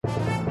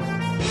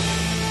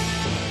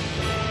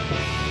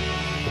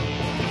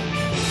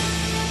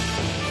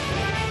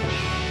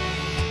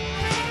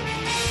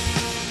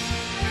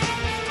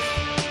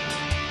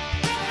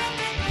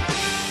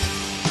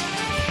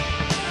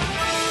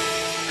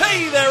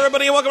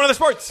everybody, and welcome to the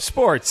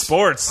Sports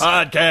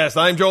Podcast.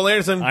 I'm Joel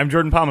Anderson. I'm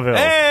Jordan Palmaville.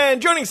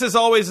 And joining us, as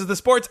always, is the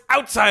Sports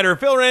Outsider,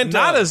 Phil Ranto.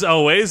 Not as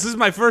always. This is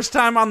my first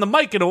time on the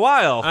mic in a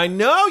while. I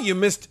know, you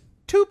missed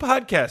 2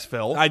 podcasts,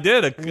 Phil. I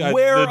did.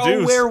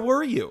 Where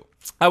were you?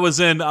 I was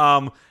in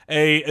a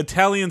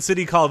Italian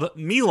city called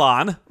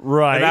Milan.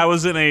 Right. And I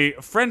was in a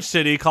French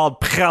city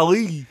called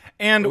Paris.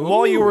 And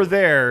while you were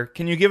there,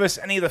 can you give us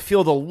any of the feel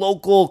of the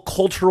local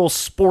cultural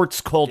sports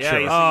culture?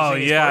 Yeah, Oh,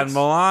 yeah. In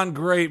Milan,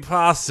 great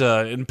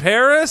pasta. In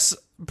Paris,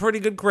 pretty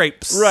good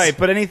grapes. Right,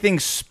 but anything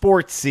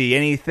sportsy,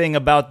 anything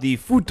about the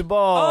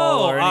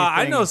football or anything?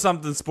 I know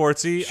something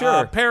sportsy.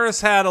 Sure.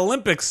 Paris had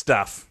Olympic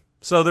stuff.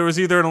 So there was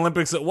either an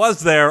Olympics that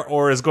was there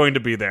or is going to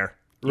be there.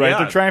 Right, Yeah.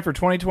 they're trying for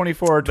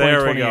 2024 or There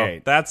we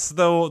 2028.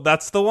 go.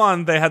 That's the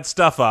one. They had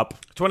stuff up.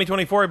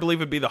 2024, I believe,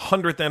 would be the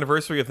 100th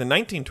anniversary of the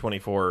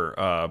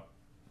 1924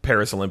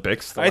 Paris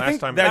Olympics. The I last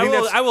think time that-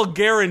 I will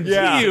guarantee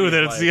Yeah. you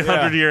that it's the Yeah.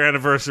 100-year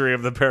anniversary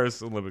of the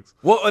Paris Olympics.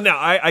 Well, now,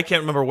 I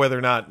can't remember whether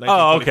or not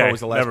 1924 okay. was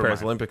the last Never Paris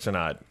mind. Olympics or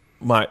not.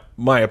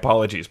 My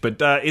apologies.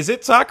 But is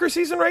it soccer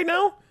season right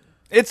now?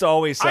 It's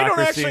always soccer I don't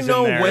actually season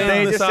know there. when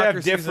They the just soccer have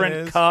season different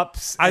is.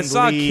 cups I and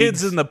saw leagues.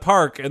 kids in the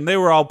park, and they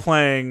were all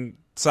playing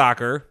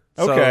soccer.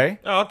 So Okay.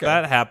 Oh, okay.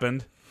 that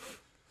happened.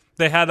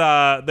 They had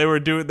they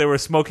were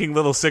smoking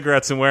little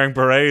cigarettes and wearing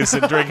berets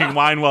and drinking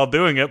wine while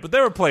doing it, but they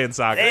were playing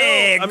soccer.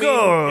 Hey, I mean,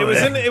 good.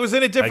 it was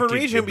in a different I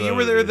keep region, but you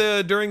were good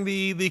there during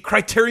the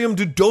Criterium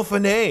du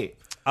Dauphiné.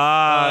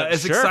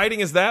 As Sure.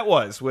 exciting as that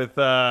was, with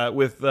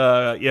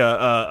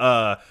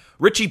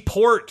Richie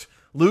Port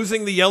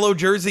losing the yellow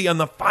jersey on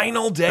the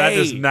final day. That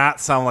does not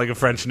sound like a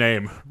French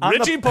name.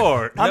 Richie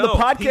Port. On the No,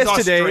 podcast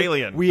he's today,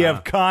 Australian. we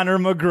have Conor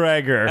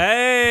McGregor.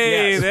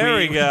 Hey, Yes, there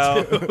we we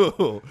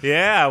go.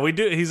 Yeah, we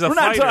do. He's a We're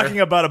not fighter. talking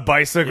about a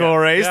bicycle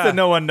race yeah. that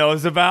no one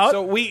knows about.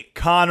 So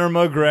Conor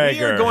McGregor.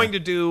 We are going to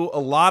do a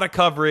lot of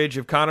coverage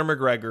of Conor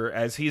McGregor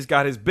as he's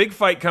got his big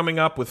fight coming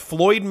up with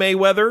Floyd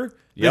Mayweather.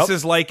 Yep. This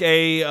is like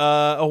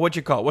a what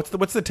you call it?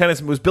 What's the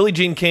tennis? It was Billie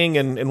Jean King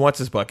and what's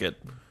his bucket?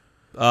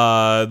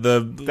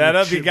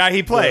 the guy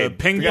he played. the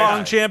ping The pong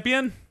guy.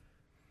 champion.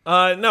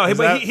 No, but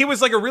that- he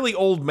was like a really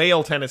old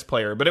male tennis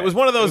player, but it was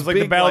one of It those was like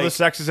big, the Battle of the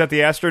Sexes at the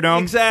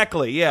Astrodome.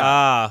 Exactly,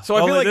 yeah. So I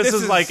feel only like this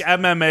is like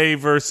MMA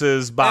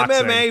versus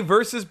boxing. MMA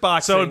versus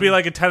boxing. So it'd be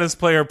like a tennis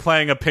player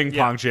playing a ping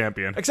pong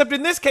champion. except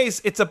in this case,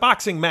 it's a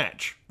boxing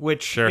match,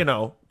 which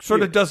Sure.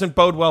 sort of doesn't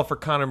bode well for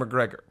Conor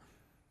McGregor.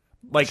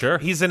 Like, Sure.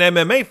 he's an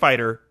MMA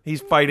fighter.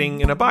 He's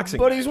fighting in a boxing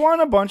But match. he's won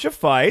a bunch of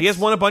fights. He has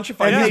won a bunch of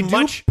fights. And He they is do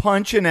much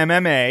punch in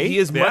MMA. He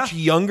is Yeah. much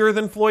younger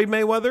than Floyd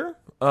Mayweather.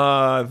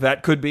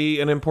 That could be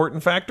an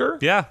important factor.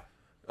 Yeah.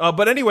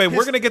 But anyway,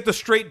 we're going to get the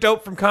straight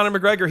dope from Conor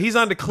McGregor. He's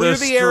on to clear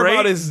the air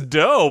about his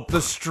dope.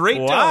 the straight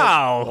dope.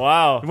 Wow.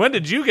 Wow. When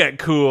did you get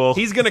cool?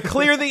 He's going to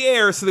clear the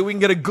air so that we can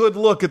get a good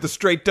look at the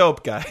straight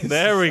dope, guys.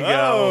 There we go.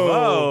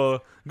 Oh.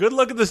 Good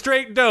look at the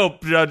straight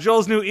dope.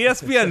 Joel's new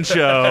ESPN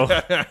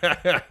show.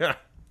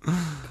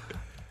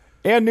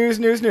 And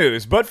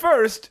news. But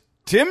first,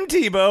 Tim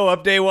Tebow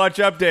Update Watch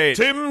Update.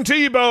 Tim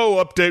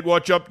Tebow Update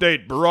Watch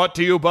Update brought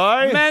to you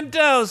by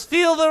Mentos,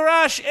 feel the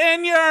rush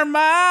in your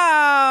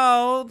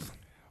mouth.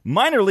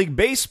 Minor League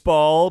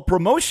Baseball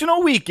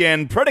promotional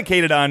weekend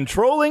predicated on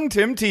trolling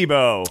Tim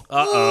Tebow.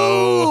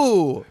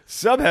 Ooh.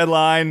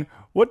 Subheadline,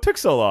 what took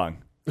so long?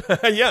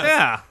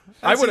 Yeah.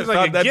 I would have like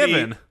thought a that'd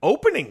given. be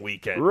opening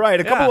weekend. Right,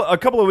 a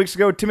couple of weeks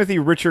ago, Timothy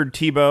Richard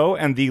Tebow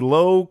and the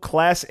low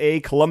Class A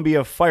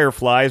Columbia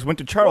Fireflies went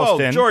to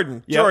Charleston.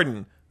 Whoa,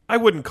 Jordan. I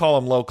wouldn't call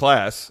him low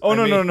class. Oh, I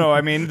no, mean- no. I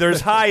mean, there's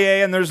high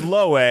A and there's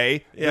low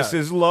A. Yeah. This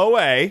is low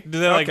A. Do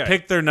they like Okay.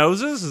 pick their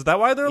noses? Is that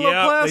why they're low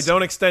Yeah, class? they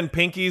don't extend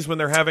pinkies when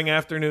they're having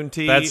afternoon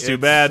tea. That's too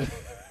bad.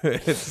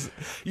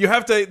 You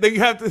have to.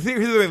 Here's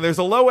the thing. There's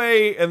a low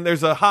A and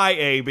there's a high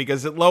A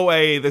because at low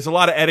A there's a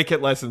lot of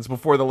etiquette lessons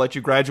before they let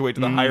you graduate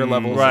to the higher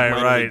levels. of minor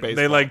league Right. baseball.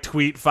 They like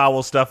tweet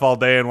foul stuff all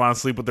day and want to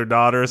sleep with their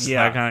daughters.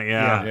 Yeah. That kind of,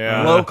 yeah.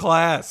 Yeah. low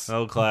class,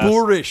 Low class.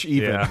 boorish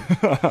even.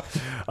 Yeah.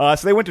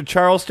 So they went to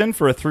Charleston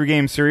for a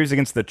 3-game series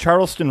against the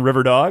Charleston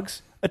River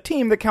Dogs, a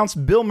team that counts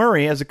Bill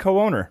Murray as a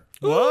co-owner.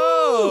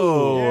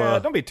 Whoa. Yeah,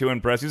 don't be too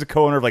impressed. He's a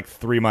co-owner of like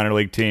 3 minor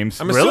league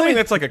teams. I'm assuming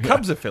that's like a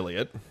Cubs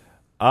affiliate.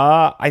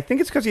 I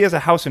think it's because he has a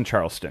house in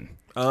Charleston.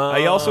 He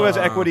also has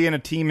equity in a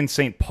team in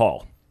St.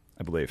 Paul,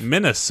 I believe.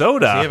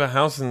 Minnesota. Do you have a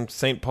house in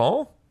St.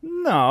 Paul?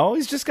 No,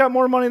 he's just got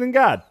more money than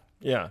God.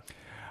 Yeah.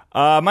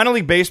 Minor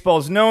League Baseball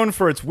is known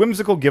for its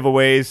whimsical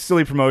giveaways,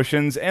 silly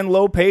promotions, and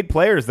low-paid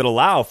players that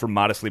allow for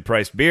modestly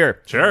priced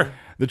beer. Sure.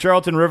 The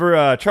Charleston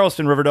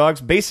River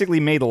Dogs basically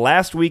made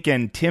last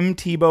weekend Tim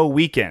Tebow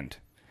weekend.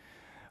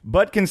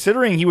 But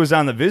considering he was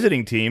on the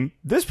visiting team,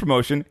 this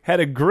promotion had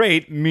a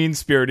great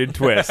mean-spirited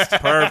twist.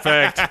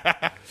 Perfect.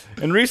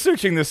 In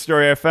researching this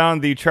story, I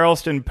found the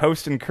Charleston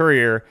Post and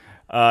Courier,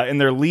 in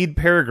their lead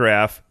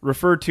paragraph,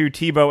 referred to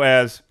Tebow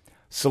as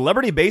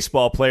celebrity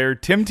baseball player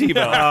Tim Tebow.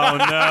 Oh,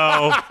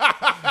 no.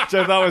 Which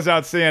I thought was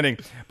outstanding.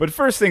 But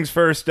first things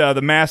first, the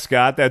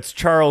mascot, that's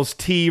Charles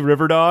T.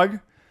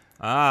 Riverdog.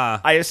 Ah.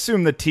 I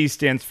assume the T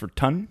stands for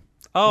ton.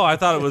 Oh, I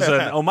thought it was an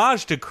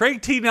homage to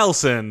Craig T.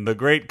 Nelson, the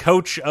great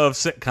coach of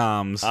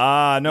sitcoms.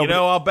 No. You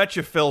know, I'll bet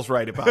you Phil's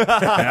right about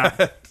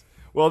that.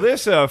 Well,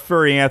 this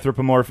furry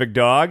anthropomorphic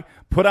dog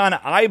put on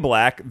eye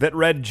black that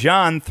read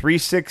John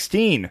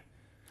 3:16.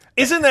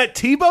 Isn't that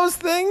Tebow's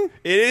thing?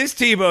 It is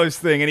Tebow's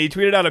thing, and he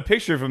tweeted out a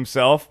picture of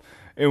himself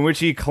in which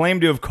he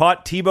claimed to have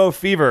caught Tebow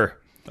fever.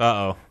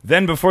 Uh-oh.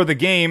 Then before the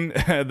game,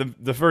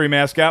 the furry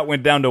mascot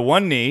went down to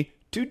one knee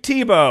to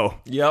Tebow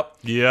Yep.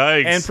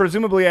 Yikes. and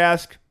presumably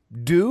asked,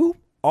 "Do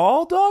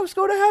all dogs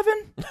go to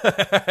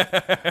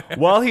heaven?"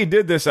 While he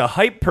did this, a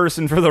hype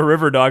person for the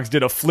River Dogs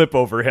did a flip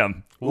over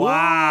him.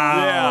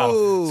 Wow.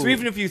 Yeah. So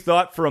even if you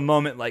thought for a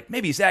moment, like,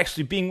 maybe he's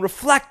actually being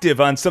reflective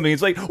on something,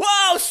 it's like,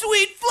 whoa,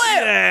 sweet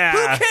flip! Yeah.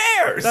 Who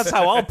cares? That's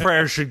how all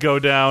prayers should go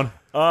down.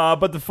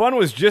 But the fun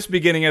was just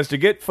beginning, as to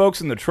get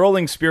folks in the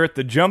trolling spirit,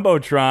 the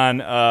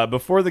Jumbotron,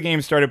 before the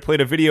game started,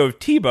 played a video of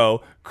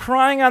Tebow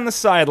crying on the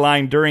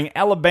sideline during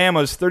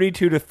Alabama's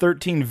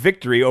 32-13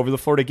 victory over the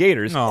Florida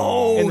Gators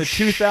in the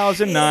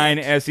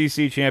 2009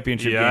 SEC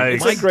Championship game. Yikes.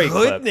 It's My a great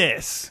clip.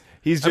 goodness.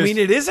 He's I just, mean,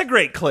 it is a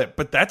great clip,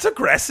 but that's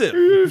aggressive.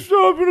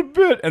 stop it a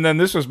bit. And then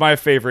this was my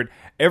favorite.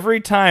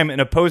 Every time an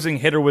opposing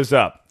hitter was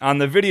up on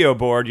the video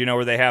board, you know,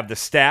 where they have the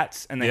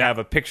stats and they have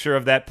a picture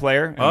of that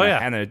player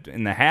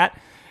in the hat.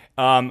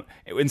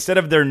 Instead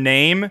of their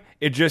name,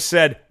 it just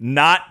said,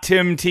 "Not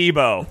Tim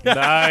Tebow."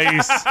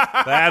 Nice.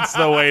 That's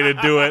the way to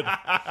do it.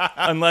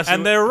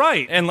 And they're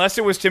right. Unless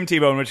it was Tim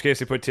Tebow, in which case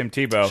they put Tim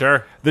Tebow.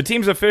 Sure. The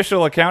team's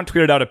official account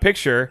tweeted out a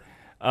picture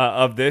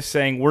of this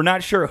saying, "We're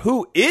not sure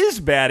who is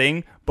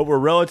batting, but we're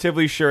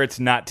relatively sure it's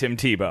not Tim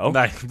Tebow."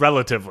 Nice.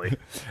 Relatively.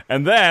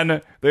 And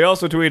then they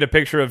also tweeted a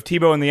picture of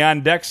Tebow in the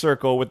on-deck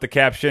circle with the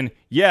caption,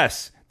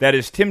 "Yes, that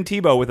is Tim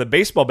Tebow with a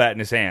baseball bat in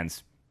his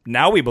hands.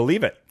 Now we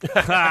believe it."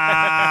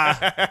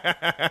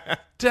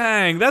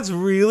 Dang, that's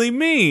really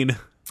mean.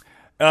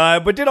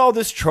 But did all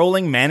this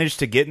trolling manage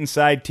to get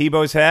inside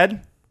Tebow's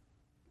head?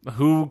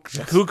 Who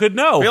could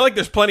know? I feel like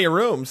there's plenty of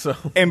room, so.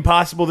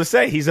 Impossible to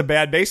say. He's a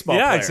bad baseball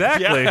player.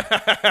 Exactly.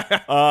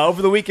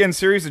 Over the weekend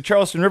series, the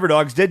Charleston River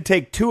Dogs did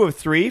take 2 of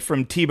 3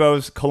 from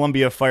Tebow's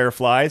Columbia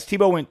Fireflies.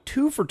 Tebow went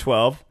 2 for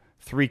 12,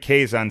 3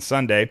 Ks on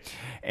Sunday,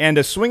 and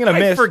a swing and a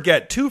miss. I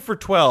forget, 2 for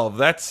 12.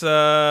 That's,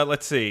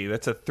 let's see,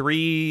 that's a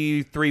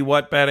 3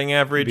 what batting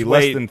average? It'd be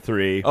less than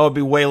 3. Oh, it'd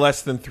be way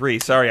less than 3.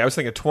 Sorry, I was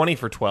thinking 20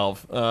 for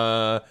 12.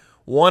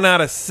 1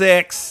 out of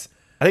 6.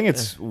 I think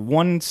it's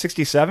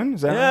 167.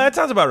 Is that Yeah, right? that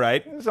sounds about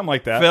right. Something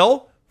like that.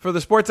 Phil, for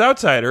the Sports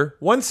Outsider,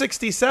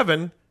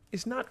 167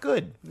 is not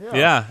good.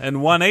 Yeah,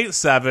 and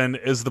 187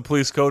 is the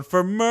police code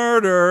for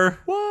murder.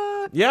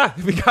 What? Yeah,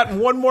 if he got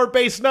one more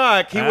base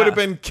knock, he would have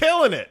been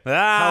killing it.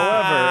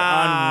 However,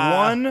 on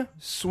one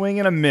swing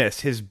and a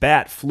miss, his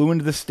bat flew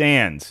into the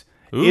stands.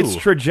 Ooh. Its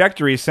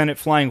trajectory sent it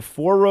flying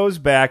 4 rows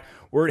back,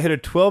 where it hit a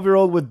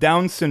 12-year-old with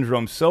Down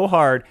syndrome so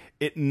hard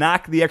it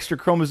knocked the extra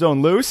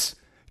chromosome loose,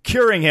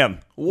 curing him.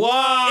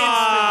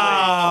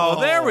 Wow.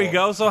 There we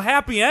go. So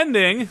happy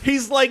ending.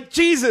 He's like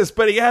Jesus,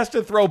 but he has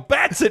to throw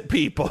bats at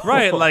people.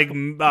 Right, like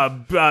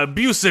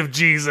abusive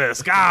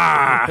Jesus.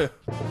 Ah.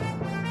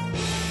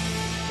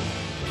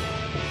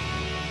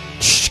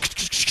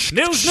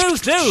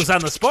 News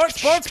on the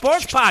Sports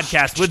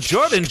Podcast with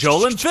Jordan,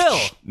 Joel, and Phil.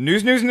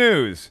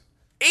 News.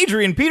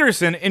 Adrian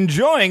Peterson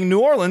enjoying New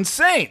Orleans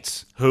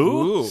Saints.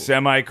 Who?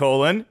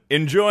 Semicolon.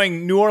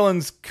 Enjoying New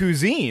Orleans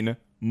cuisine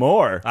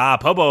more.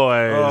 Po'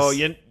 boys. Oh,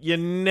 you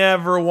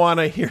never want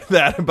to hear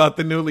that about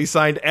the newly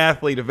signed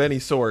athlete of any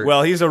sort.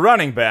 Well, he's a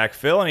running back,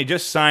 Phil, and he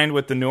just signed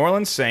with the New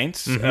Orleans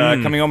Saints,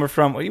 coming over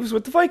from, he was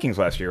with the Vikings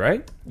last year,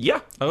 right? yeah.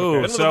 Oh,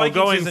 Been with the so Vikings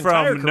going his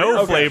entire from career. no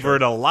Okay, flavor sure.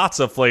 to lots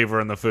of flavor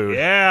in the food.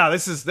 Yeah,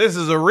 this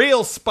is a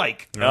real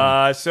spike.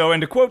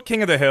 And to quote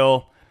King of the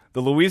Hill,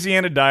 the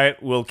Louisiana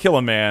diet will kill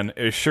a man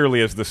as surely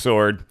as the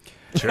sword.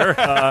 Sure.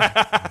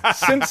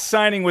 Since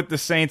signing with the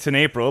Saints in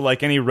April,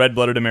 like any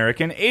red-blooded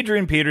American,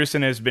 Adrian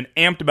Peterson has been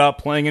amped about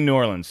playing in New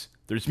Orleans.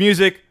 There's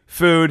music,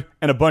 food,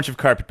 and a bunch of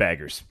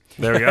carpetbaggers.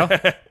 There we go.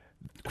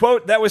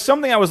 Quote, "That was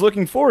something I was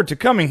looking forward to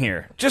coming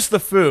here. Just the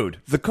food,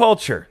 the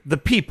culture, the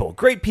people.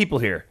 Great people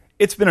here.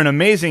 It's been an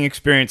amazing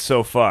experience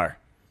so far."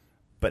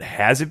 But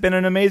has it been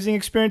an amazing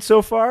experience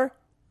so far?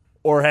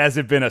 Or has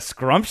it been a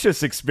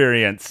scrumptious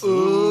experience?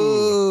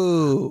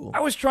 Ooh. I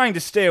was trying to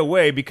stay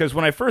away because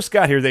when I first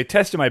got here, they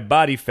tested my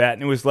body fat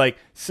and it was like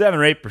 7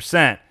 or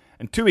 8%.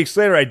 And 2 weeks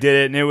later, I did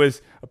it and it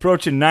was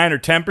approaching 9 or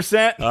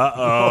 10%.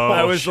 Uh-oh.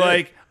 I was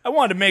like, I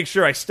wanted to make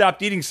sure I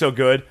stopped eating so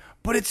good,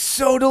 but it's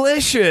so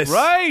delicious.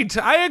 Right.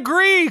 I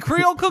agree.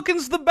 Creole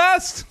cooking's the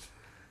best.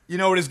 You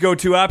know what his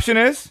go-to option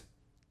is?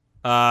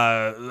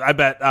 I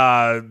bet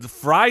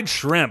fried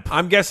shrimp.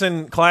 I'm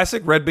guessing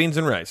classic red beans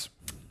and rice.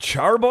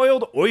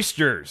 Charboiled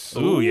oysters.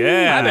 Ooh,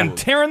 yeah. I've been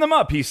tearing them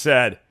up, he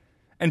said.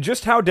 And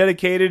just how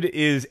dedicated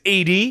is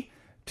AD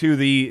to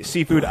the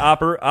seafood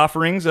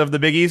offerings of the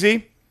Big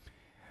Easy?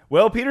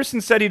 Well,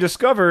 Peterson said he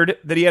discovered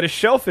that he had a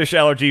shellfish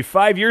allergy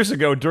 5 years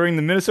ago during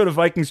the Minnesota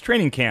Vikings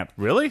training camp.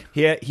 Really?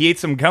 He ate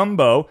some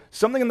gumbo.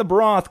 Something in the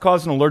broth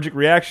caused an allergic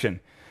reaction.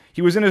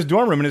 He was in his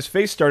dorm room and his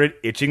face started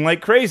itching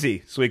like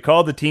crazy, so he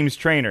called the team's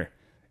trainer.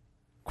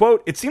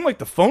 Quote, it seemed like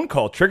the phone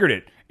call triggered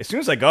it. As soon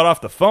as I got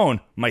off the phone,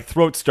 my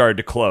throat started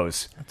to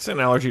close. It's an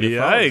allergy to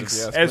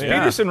Yikes. phones. As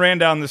Peterson ran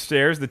down the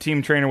stairs, the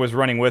team trainer was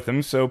running with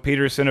him, so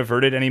Peterson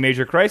averted any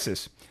major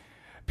crisis.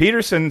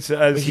 Peterson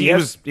says he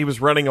was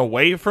running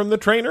away from the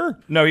trainer?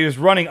 No, he was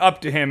running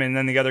up to him, and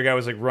then the other guy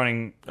was like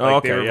running.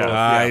 Like they were both,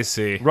 I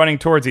see. running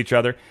towards each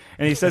other.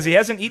 And he says he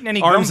hasn't eaten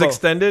any Arms gumbo.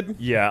 extended?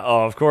 Yeah,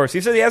 oh, of course. He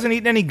said he hasn't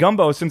eaten any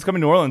gumbo since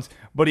coming to New Orleans,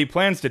 but he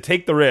plans to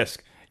take the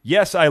risk.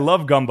 Yes, I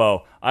love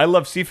gumbo. I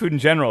love seafood in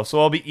general, so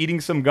I'll be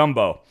eating some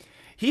gumbo.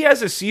 He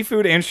has a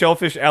seafood and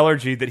shellfish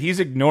allergy that he's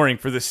ignoring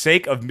for the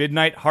sake of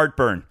midnight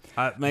heartburn.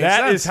 Makes That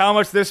sense. is how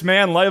much this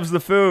man loves the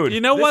food. You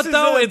know This what, is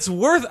though? a- It's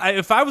worth...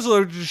 if I was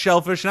allergic to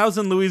shellfish and I was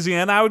in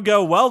Louisiana, I would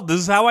go, well, this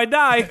is how I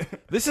die.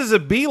 This is a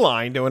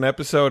beeline to an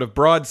episode of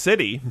Broad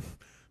City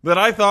that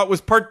I thought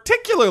was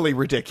particularly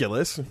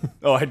ridiculous.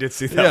 Oh, I did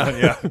see that one,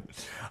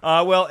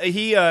 yeah. Well,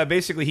 he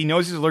basically, he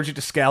knows he's allergic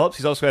to scallops.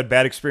 He's also had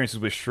bad experiences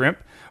with shrimp.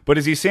 But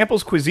as he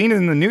samples cuisine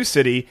in the new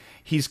city,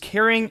 he's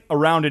carrying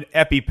around an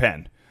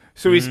EpiPen.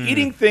 So he's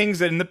eating things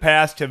that in the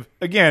past have,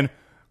 again,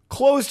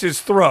 closed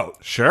his throat.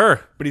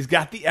 Sure. But he's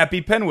got the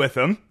EpiPen with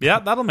him Yeah,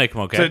 that'll make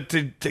him okay.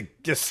 to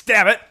just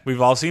stab it.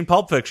 We've all seen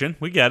Pulp Fiction.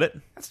 We get it.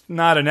 That's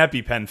not an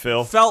EpiPen,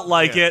 Phil. Felt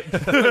like it.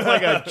 It's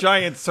like a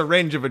giant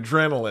syringe of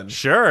adrenaline.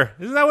 Sure.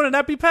 Isn't that what an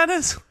EpiPen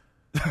is?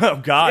 Oh,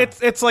 God.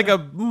 It's like a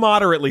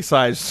moderately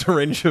sized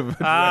syringe of adrenaline.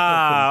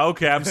 Ah,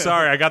 okay. I'm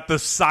sorry. I got the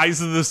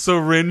size of the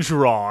syringe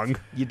wrong.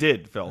 You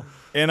did, Phil.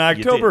 In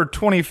October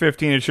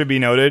 2015, it should be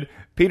noted,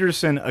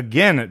 Peterson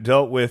again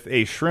dealt with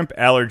a shrimp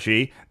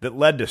allergy that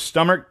led to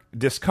stomach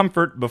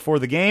discomfort before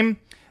the game.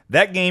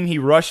 That game, he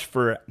rushed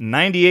for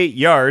 98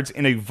 yards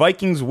in a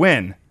Vikings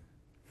win.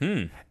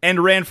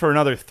 And ran for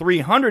another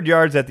 300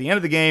 yards at the end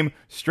of the game,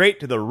 straight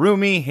to the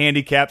roomy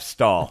handicap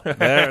stall.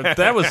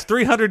 That was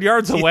 300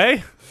 yards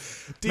away.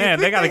 Do you Man,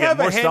 think they got to get have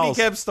more a stalls.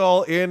 handicap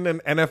stall in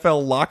an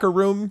NFL locker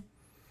room?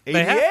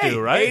 They have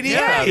to, right? 88.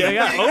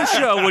 Yeah.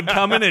 OSHA would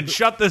come in and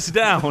shut this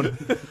down.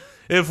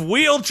 If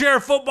wheelchair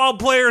football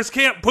players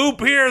can't poop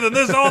here, then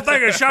this whole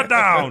thing is shut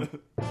down.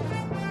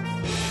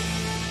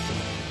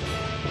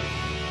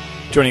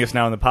 Joining us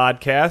now on the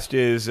podcast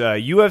is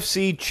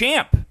UFC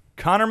champ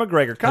Conor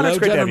McGregor. Conor, it's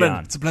great to have you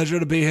on. It's a pleasure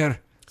to be here.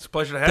 It's a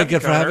pleasure to have Thank you, you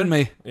for Connor. having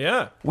me.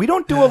 Yeah. We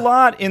don't do a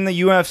lot in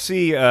the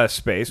UFC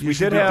space. You We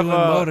should did be have. doing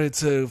more.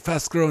 It's a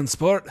fast-growing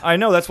sport. I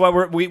know, that's why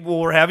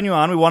we're having you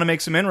on. We want to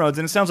make some inroads,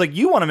 and it sounds like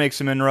you want to make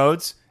some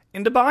inroads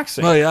into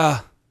boxing. Oh,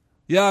 yeah.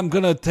 Yeah, I'm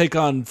going to take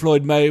on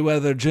Floyd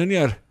Mayweather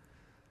Jr.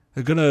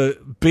 I'm going to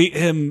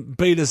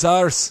beat his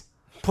arse,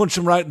 punch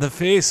him right in the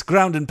face,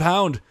 ground and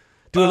pound.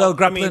 Do a little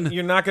grappling. I mean,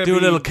 you're not going do to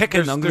a little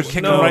kicking. I'm going to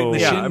kick him right in the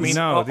shins. I mean,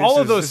 No,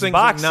 all of this those is things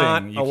boxing. are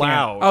not You can't-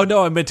 allowed. Oh,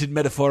 no, I meant it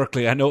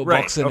metaphorically. I know what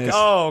Right, boxing okay. is.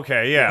 Oh, okay,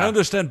 I yeah.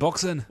 understand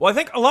boxing. Well, I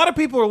think a lot of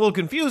people are a little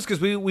confused because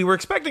we were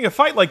expecting a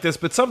fight like this,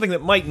 but something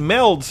that might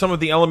meld some of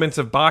the elements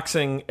of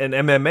boxing and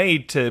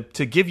MMA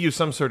to give you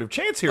some sort of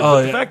chance here. Oh,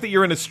 but the yeah. fact that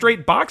you're in a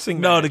straight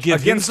boxing No, match to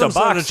give him against some a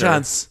sort of boxer.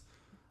 chance.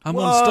 I'm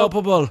Well,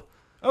 unstoppable.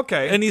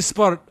 okay. Any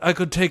sport, I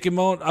could take him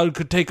on. I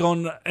could take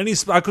on any.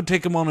 I could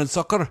take him on in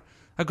soccer.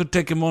 I could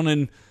take him on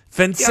in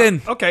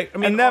fencing. Okay, I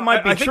mean And that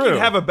might be I think true. you'd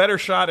have a better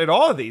shot at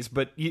all of these,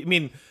 but I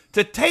mean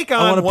to take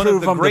wanna on one of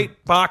prove the I'm the-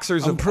 great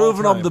boxers I'm of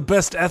proving all I'm time. the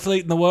best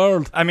athlete in the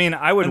world. I mean,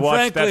 I would And watch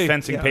frankly, that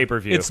fencing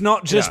pay-per-view. It's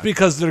not just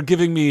because they're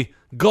giving me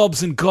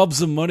gobs and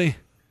gobs of money.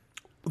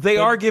 They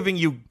are giving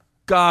you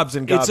gobs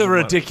and gobs. It's a of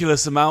money.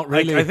 ridiculous amount,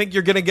 really. I think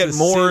you're going to get It's a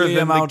more silly than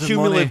the amount of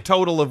cumulative money.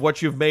 total of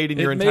what you've made in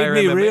your It entire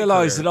made me MMA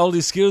realize career. that all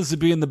these skills to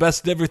being the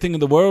best at everything in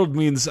the world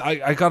means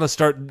I got to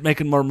start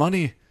making more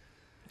money.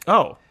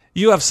 Oh.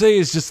 UFC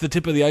is just the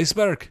tip of the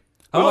iceberg.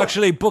 I'm Oh.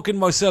 actually booking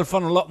myself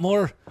on a lot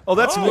more. Oh,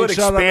 that's to good. make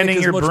sure I make Expanding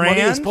as your much money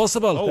as brand.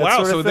 possible. Oh, That wow.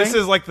 sort of So this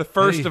thing? is like the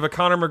first Hey. of a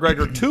Conor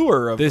McGregor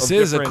tour of This of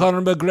is a different-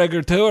 Conor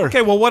McGregor tour.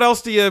 Okay, well what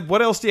else do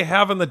you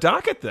have on the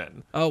docket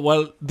then? Oh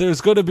well,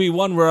 there's going to be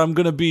one where I'm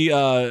going to be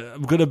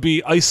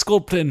ice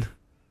sculpting.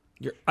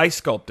 You're ice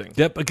sculpting.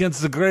 Yep,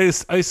 against the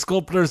greatest ice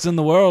sculptors in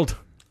the world.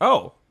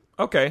 Oh,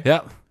 okay.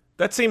 Yeah.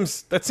 That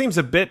seems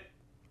a bit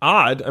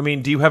odd. I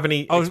mean, do you have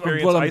any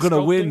experience Well, I'm ice going to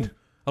sculpting? win.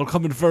 I'll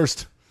come in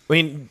first. I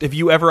mean, have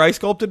you ever ice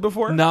sculpted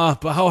before? Nah,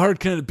 but how hard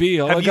can it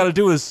be? All I you- got to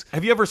do is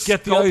Have you ever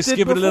get the ice, sculpted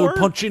give it a little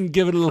before? punching,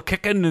 give it a little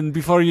kicking, and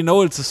before you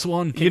know it, it's a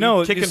swan. You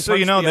know, kick and just so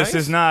you punch know, the this ice?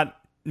 is not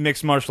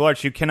mixed martial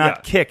arts. You cannot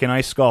Yeah. kick in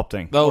ice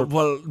sculpting. Oh,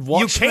 well, You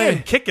watch can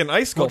me. kick an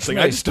ice Watch sculpting.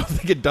 me. I just don't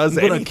think it does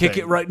I'm going anything. to kick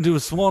it right into a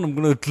swan. I'm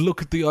going to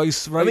look at the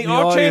ice right I mean, in the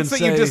all eye chance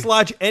and that you say,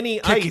 dislodge any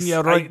kicking ice, you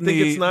I right in think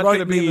the, it's not right going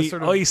to in be in the the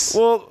sort of ice.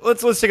 Well,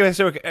 let's take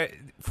a look.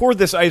 For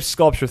this ice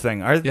sculpture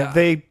thing, are Yeah.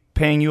 they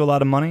paying you a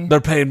lot of money? They're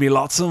paying me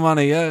lots of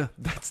money, yeah.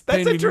 That's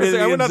paying me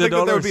interesting. I would not millions think of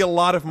that there would be a dollars.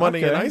 lot of money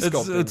in Okay. ice It's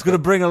sculpting. going to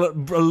bring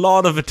a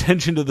lot of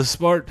attention to the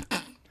sport.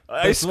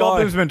 Ice That's why.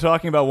 sculpting's been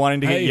talking about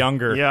wanting to get Hey,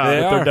 younger yeah, with they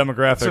their are.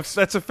 demographics.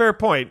 That's a fair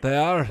point. They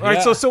are. All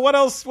right, yeah. so what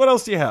else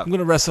do you have? I'm going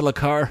to wrestle a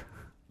car.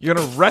 You're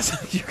gonna wrestle.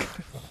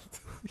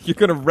 You're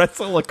gonna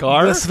wrestle a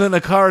car. Wrestling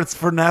a car, it's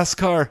for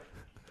NASCAR.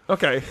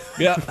 Okay,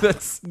 Yeah.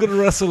 that's I'm going to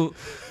wrestle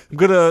I'm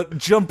gonna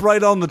jump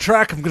right on the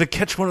track. I'm gonna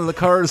catch one of the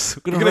cars.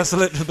 I'm gonna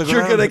wrestle it to the ground.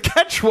 You're gonna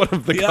catch one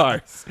of the Yeah.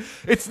 cars.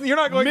 You're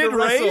not going to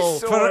Mid-race wrestle.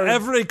 For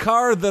every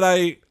car that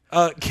I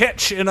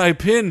catch and I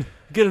pin,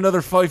 get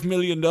another $5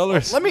 million.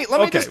 Let me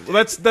Okay, just.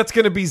 well, that's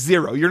going to be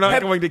zero. You're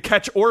not going to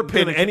catch or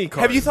pin any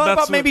car. Have you thought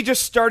That's about maybe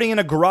just starting in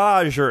a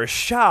garage or a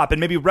shop and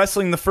maybe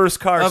wrestling the first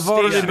car? I've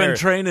already stationary? been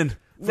training.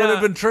 Nah.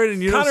 I've been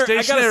training. You know, Connor, I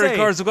gotta stationary say-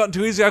 cars have gotten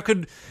too easy. I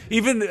could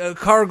even a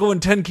car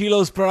going 10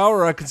 kilos per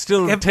hour. I could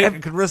still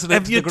could wrestle it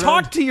Have to you the ground.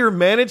 talked to your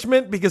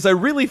management? Because I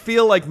really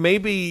feel like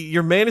maybe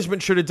your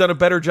management should have done a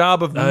better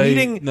job of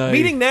meeting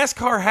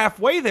NASCAR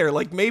halfway there.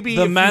 Like maybe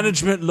The if you-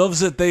 management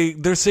loves it.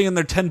 They're saying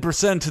they're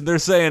 10%, and they're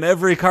saying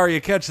every car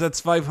you catch, that's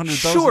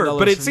 $500,000. Sure,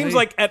 but it for seems me.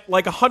 like at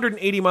like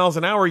 180 miles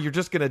an hour, you're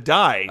just going to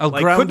die. I'll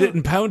Like, ground couldn't- it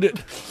and pound it.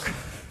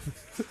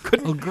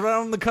 I'll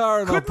ground the car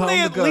and I'll Couldn't pound they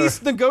the at car.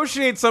 least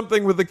negotiate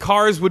something where the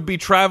cars would be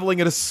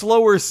traveling at a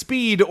slower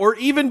speed, or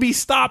even be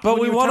stopped? But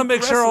when we you want to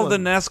attempt make sure all the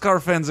wrestle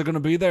NASCAR fans are going to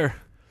be there.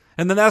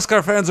 And the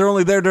NASCAR fans are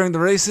only there during the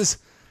races.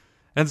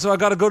 And so I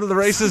got to go to the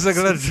races. I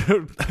got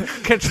to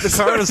catch the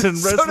cars and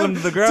So wrestle them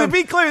to the ground. To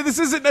be clear, this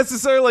isn't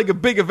necessarily like a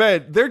big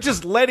event. They're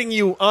just letting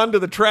you onto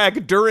the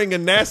track during a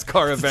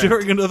NASCAR event.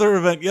 during another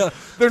event, yeah.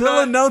 They'll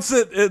not- announce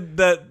it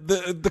that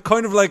the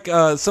kind of like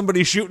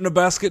somebody shooting a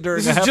basket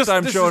during This a is just,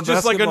 halftime this show is in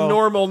just like a basketball.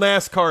 normal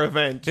NASCAR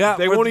event. Yeah,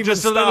 they with won't even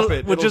just a stop little,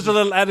 it. with It'll just a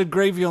little added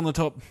gravy on the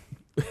top.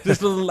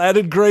 Just a little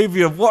added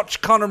gravy of watch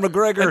Conor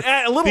McGregor,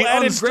 a little the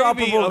added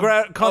unstoppable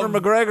gravy of, Conor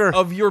McGregor.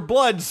 of your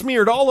blood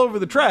smeared all over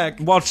the track.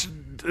 Watch.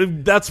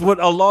 That's what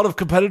a lot of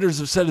competitors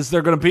have said is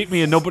they're going to beat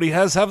me, and nobody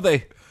has, have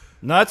they?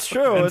 That's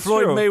true. And That's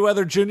Floyd true.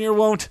 Mayweather Jr.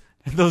 won't.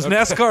 And those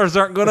NASCARs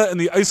aren't gonna, and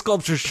the ice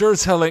sculpture sure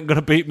as hell ain't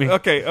gonna beat me.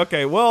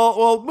 Okay.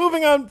 Well,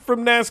 moving on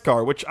from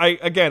NASCAR, which I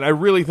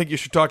really think you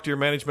should talk to your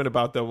management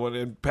about that one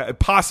and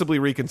possibly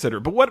reconsider.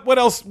 But what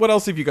else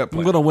have you got I'm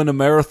planned? gonna win a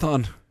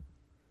marathon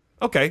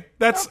Okay,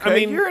 that's Okay, I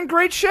mean you're in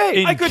great shape.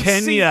 in I could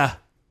Kenya.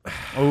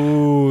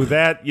 Ooh,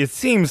 that it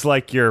seems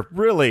like you're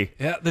really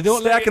Yeah, they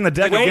don't stacking the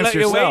deck Wait, against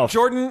wait, yourself.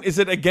 Jordan, is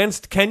it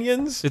against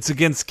Kenyans? It's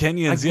against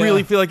Kenyans. I yeah.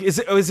 really feel like is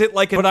it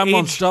like an But I'm age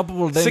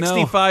unstoppable, they know.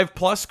 65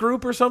 plus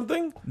group or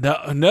something?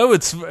 No,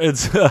 it's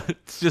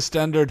it's just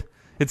standard.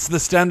 It's the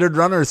standard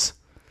runners.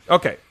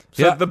 Okay,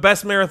 so Yeah. the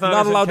best marathon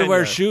Not is allowed in to wear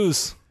Kenya.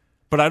 shoes,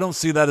 but I don't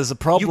see that as a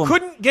problem. You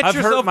couldn't get I've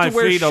yourself hurt my to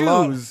wear feet a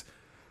lot. shoes.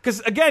 Because,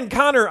 again,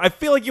 Connor, I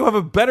feel like you have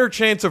a better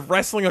chance of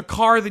wrestling a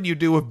car than you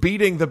do of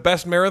beating the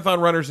best marathon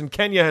runners in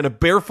Kenya in a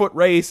barefoot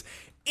race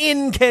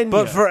in Kenya.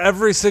 But for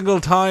every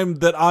single time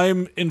that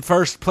I'm in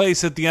first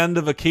place at the end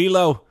of a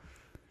kilo,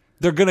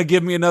 they're going to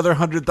give me another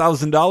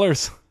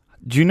 $100,000.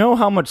 Do you know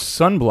how much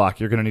sunblock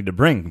you're going to need to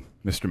bring,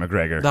 Mr.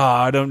 McGregor? No,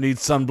 I don't need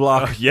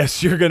sunblock.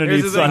 Yes, you're going to need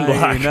Here's the thing.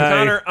 sunblock. No.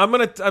 Connor, I'm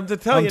to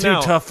tell I'm you too now.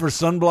 tough for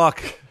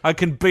sunblock. I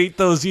can beat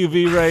those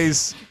UV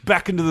rays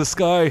back into the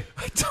sky.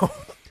 I don't.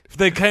 If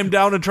they came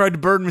down and tried to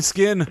burn my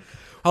skin,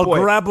 I'll Boy.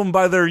 grab them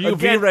by their UV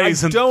Again,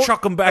 rays I and don't-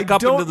 chuck them back I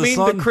up don't into the mean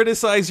sun. to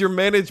criticize your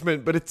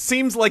management, but it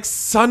seems like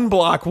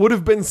sunblock would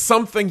have been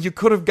something you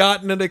could have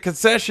gotten at a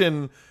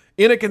concession.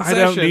 In a I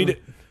concession, don't need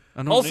it.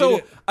 I don't Also, need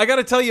it. I got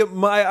to tell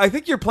you, I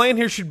think your plan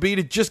here should be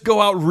to just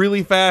go out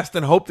really fast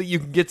and hope that you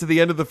can get to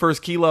the end of the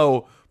first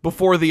kilo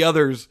before the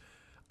others.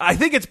 I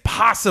think it's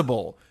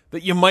possible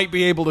that you might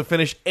be able to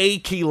finish a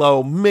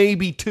kilo,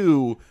 maybe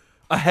two,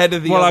 ahead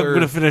of the Well, other. I'm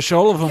going to finish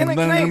all of them, Can I- and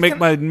then can I'm I- going to make can-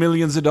 my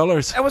millions of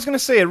dollars. I was going to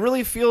say, it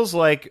really feels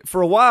like,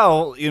 for a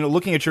while,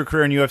 looking at your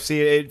career in UFC,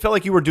 it felt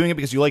like you were doing it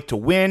because you like to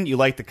win, you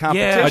like the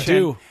competition. Yeah, I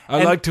do. I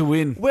And- like to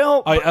win.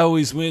 Well, I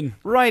always win.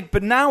 right,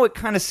 but now it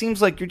kind of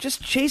seems like you're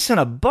just chasing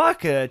a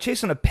buck,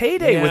 chasing a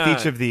payday with Yeah.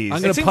 each of these.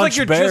 I'm going to seems like punch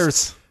you're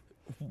bears.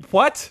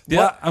 what? Yeah,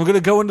 What? I'm going to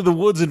go into the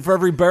woods, and for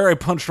every bear I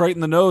punch right in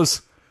the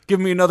nose,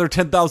 give me another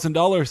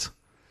 $10,000.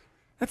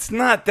 That's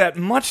not that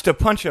much to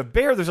punch a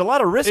bear. There's a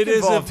lot of risk It is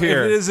involved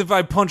here. It is if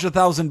I punch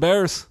 1,000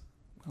 bears.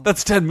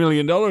 That's $10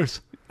 million.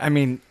 I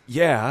mean,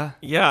 yeah.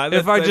 Yeah,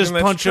 If I just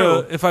that's punch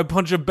true. if I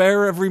punch a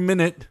bear every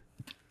minute,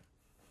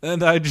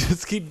 and I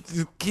just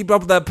keep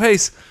up with that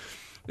pace.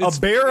 it's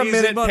bear a easy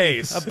minute money.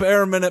 pace. A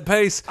bear a minute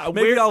pace.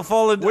 Maybe where- I'll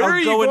fall in. Where I'll are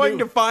you go going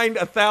into, to find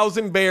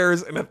 1,000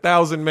 bears in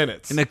 1,000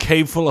 minutes? in a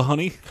cave full of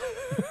honey?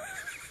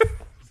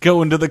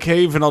 Go into the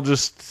cave and I'll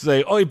just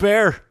say, "Oi,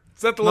 bear!"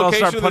 Is that the And I'll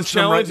location start of this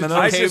punching them right challenge? in the It's a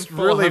I nose. cave just full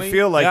of really honey?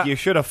 feel like Yeah. you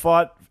should have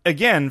fought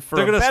again for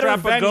They're a gonna better strap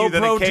a venue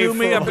than a GoPro cave to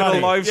me. full I'm of gonna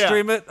honey. live Yeah.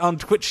 stream it on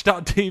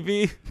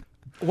Twitch.tv.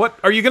 What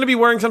are you going to be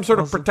wearing? Some sort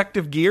of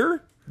protective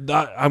gear?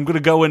 I'm gonna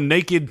go in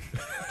naked,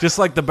 just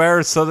like the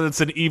bears, so that it's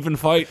an even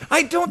fight.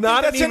 I don't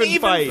Not think that's an an even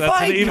even fight. fight.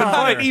 That's an even Connor.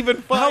 fight. Not an even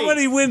fight. How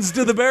many wins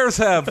do the Bears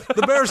have?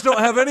 The Bears don't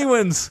have any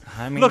wins.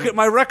 I mean- Look at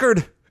my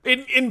record. Look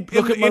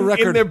at my in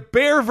record. their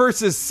bear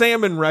versus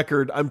salmon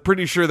record, I'm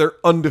pretty sure they're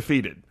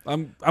undefeated.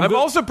 I'm I'm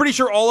also pretty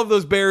sure all of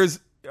those bears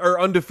are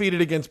undefeated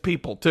against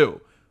people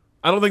too.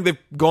 I don't think they've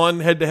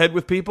gone head to head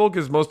with people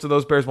because most of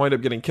those bears wind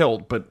up getting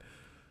killed.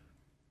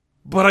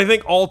 But I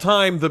think all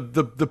time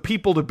the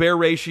people to bear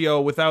ratio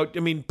without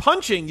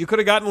punching, you could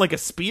have gotten like a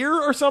spear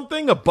or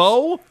something, a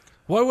bow.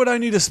 Why would I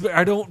need a spear?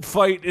 I don't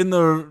fight in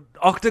the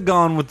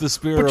octagon with the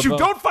spear. But you above.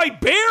 don't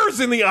fight bears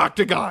in the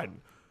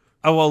octagon.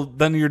 Oh, well,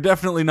 then you're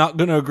definitely not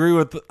going to agree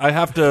with. I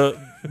have to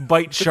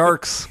bite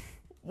sharks.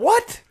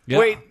 What? Yeah.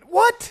 Wait,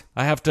 what?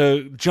 I have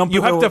to jump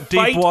You into have to deep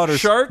fight waters.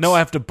 sharks? No, I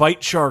have to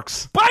bite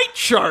sharks. Bite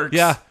sharks.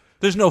 Yeah,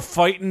 there's no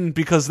fighting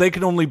because they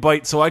can only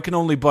bite, so I can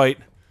only bite.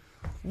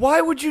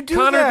 Why would you do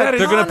Connor, that is-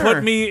 They're going to Connor?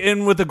 put me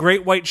in with a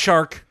great white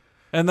shark,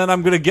 and then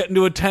I'm going to get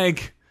into a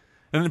tank,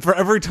 and for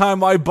every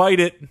time I bite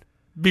it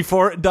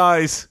before it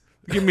dies,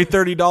 give me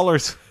 $30.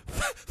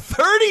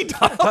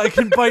 $30. I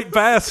can bite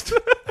fast.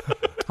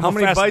 How I'm a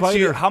many fast bites?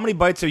 biter. How many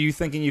bites are you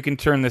thinking you can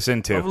turn this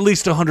into? At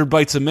least 100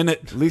 bites a minute.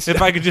 At least-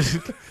 if I could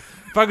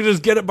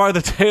just get it by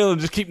the tail and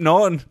just keep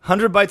gnawing.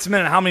 100 bites a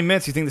minute. How many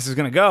minutes do you think this is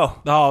going to go?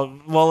 Oh,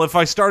 well, if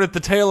I start at the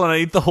tail and I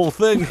eat the whole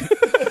thing,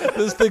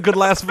 this thing could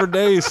last for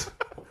days.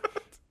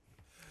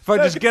 If I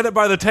just get it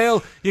by the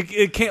tail,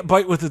 it can't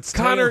bite with its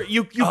Connor, tail.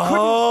 you couldn't.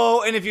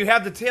 Oh, and if you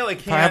have the tail, it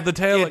can't. If I have the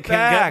tail, it can't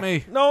back. get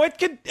me. No, it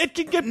can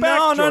get back.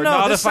 No, Jordan. no.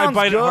 Not This if I sounds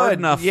bite it hard good.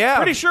 enough. Yeah,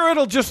 Pretty sure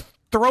it'll just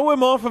throw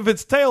him off of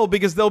its tail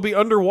because they'll be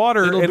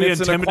underwater It'll and be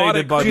it's an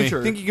intimidated aquatic by me.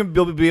 creature. Think you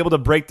can be able to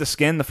break the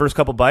skin the first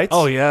couple bites?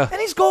 Oh, yeah. And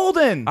he's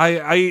golden.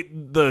 I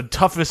eat the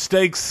toughest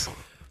steaks.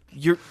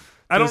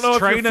 I don't Just know if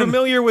training- you're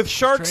familiar with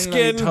shark training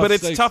skin, tough but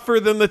it's steaks. tougher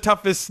than the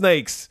toughest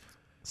snakes.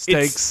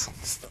 Steaks.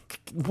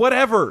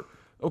 Whatever.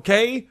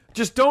 Okay?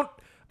 Just don't.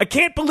 I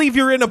can't believe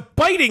you're in a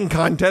biting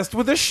contest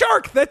with a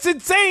shark. That's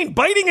insane.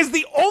 Biting is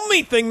the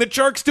only thing that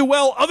sharks do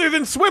well other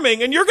than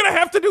swimming, and you're going to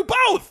have to do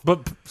both.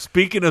 But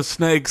speaking of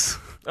snakes,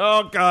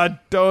 Oh, God.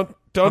 Don't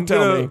I'm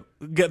tell me.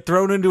 gonna get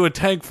thrown into a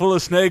tank full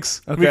of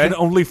snakes. We Okay. can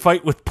only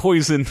fight with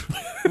poison,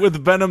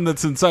 with venom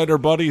that's inside our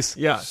bodies.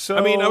 Yeah. So,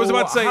 I mean, I was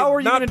about to say, how are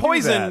you not gonna do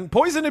poison. that?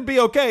 Poison would be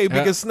okay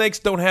because snakes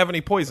don't have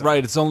any poison.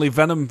 Right, it's only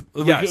venom.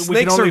 Yeah, we snakes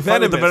can only are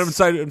fight with the venomous.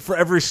 venom inside. And for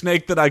every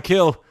snake that I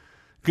kill,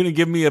 gonna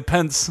give me a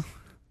pence.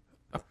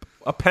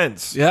 A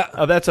pence. Yeah,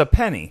 Oh, that's a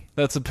penny,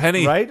 that's a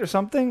penny. right, or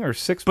something, or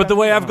 6. But the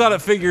way pennies? I've got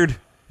it figured,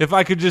 if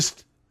I could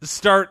just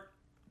start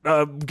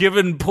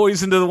giving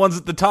poison to the ones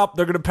at the top,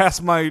 they're gonna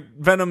pass my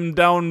venom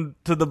down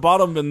to the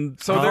bottom,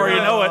 and so they're before you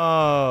gonna- know it,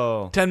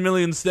 Oh, 10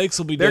 million snakes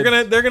will be They're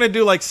dead. gonna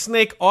do like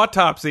snake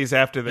autopsies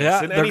after this.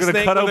 Yeah, and they're any gonna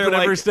snake cut where they're open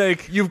every like,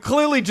 snake. You've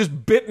clearly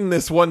just bitten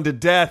this one to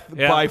death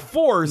Yeah. by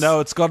force. No,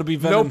 it's got to be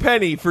no venom.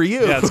 penny for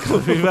you. Yeah, it's gonna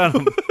be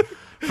venom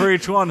for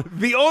each one.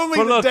 the only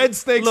But look, dead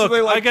snakes. look,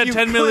 they're like, I get you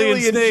 10 million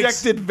clearly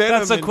snakes. injected venom.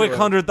 That's a quick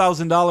into it.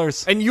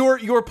 $100,000. And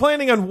you're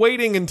planning on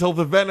waiting until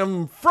the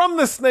venom from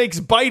the snakes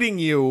biting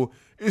you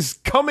is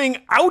coming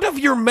out of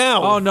your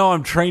mouth. Oh no,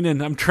 I'm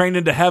training. I'm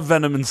training to have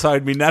venom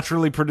inside me,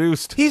 naturally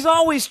produced. he's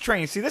always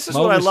trained. See, this is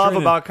I'm what I always love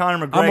training. about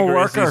Conor McGregor. I'm a is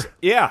worker.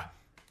 Yeah,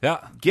 Yeah.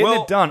 getting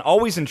Well- it done.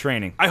 Always in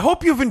training. I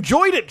hope you've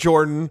enjoyed it,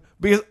 Jordan,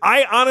 because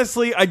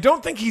I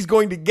don't think he's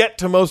going to get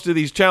to most of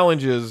these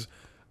challenges.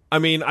 I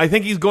mean, I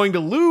think he's going to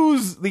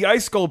lose the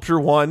ice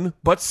sculpture one,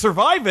 but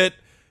survive it,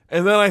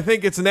 and then I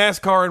think it's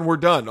NASCAR and we're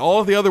done.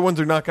 All of the other ones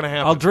are not going to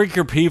happen. I'll drink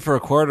your pee for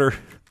a quarter.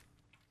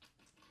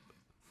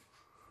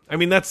 I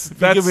mean, that's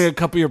You give me a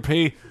cup of your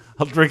pee,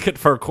 I'll drink it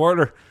for a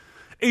quarter.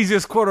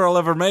 Easiest quarter I'll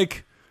ever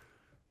make.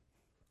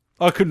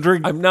 I can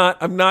drink. I'm not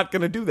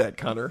going to do that,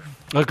 Connor.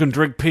 I can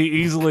drink pee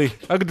easily.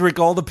 I can drink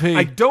all the pee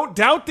I don't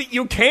doubt that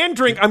you can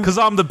drink. I'm because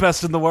I'm the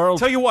best in the world.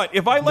 Tell you what,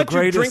 if I let you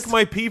greatest. drink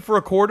my pee for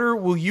a quarter,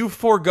 will you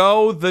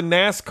forego the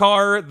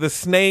NASCAR, the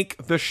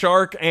snake, the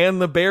shark,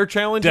 and the bear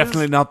challenges?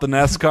 Definitely not the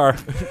NASCAR.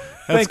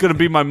 That's going to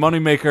be my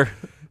moneymaker.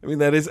 I mean,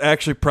 that is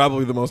actually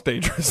probably the most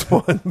dangerous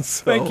one.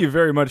 So. Thank you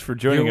very much for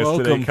joining You're us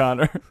today, welcome.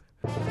 Connor.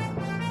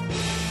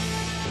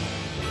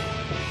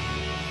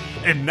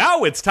 And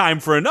now it's time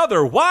for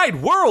another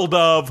wide world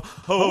of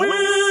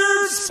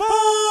weird sports.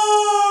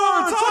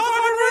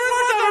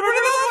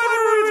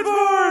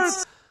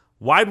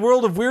 Wide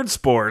world of weird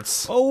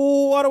sports.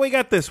 Oh, what do we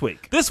got this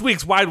week? This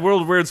week's Wide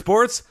World of Weird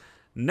Sports,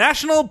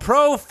 National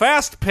Pro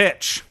Fast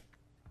Pitch.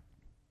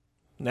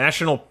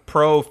 National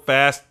Pro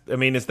Fast. I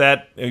mean, is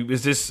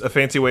this a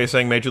fancy way of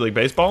saying Major League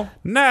Baseball?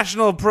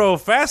 National Pro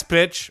Fast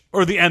Pitch,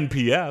 or the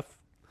NPF,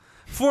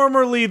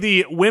 formerly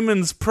the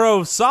Women's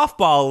Pro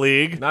Softball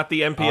League, Not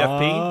the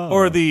MPFP?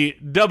 or the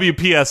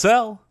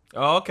WPSL,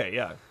 Oh, okay,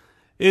 yeah.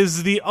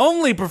 is the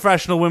only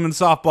professional women's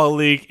softball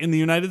league in the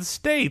United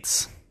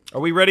States. Are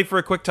we ready for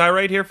a quick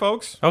tirade here,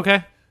 folks?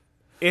 Okay.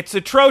 It's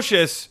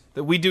atrocious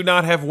that we do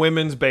not have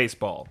women's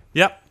baseball.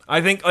 Yep. I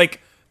think,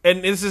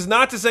 and this is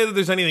not to say that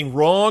there's anything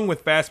wrong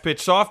with fast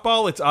pitch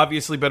softball. It's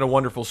obviously been a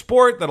wonderful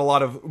sport that a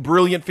lot of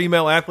brilliant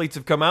female athletes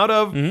have come out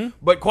of.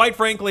 But quite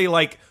frankly,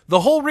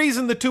 the whole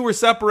reason the two were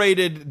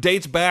separated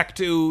dates back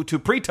to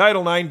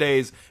pre-Title IX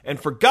days.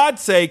 And for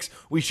God's sakes,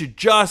 we should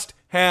just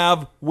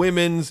have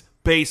women's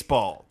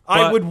baseball. I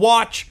But- would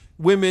watch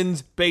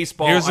women's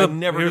baseball. Here's I'm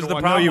never here's gonna the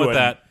watch problem it. with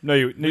that. No,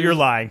 you're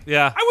lying.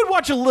 Yeah. I would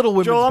watch a little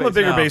women's Joel, I'm a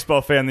bigger baseball.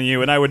 baseball fan than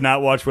you, and I would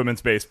not watch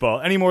women's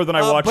baseball any more than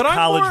I watch but I'm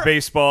college more-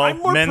 baseball, I'm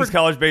more men's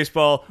college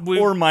baseball,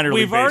 or minor league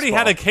We've baseball. already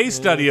had a case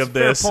study of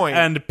fair this, point.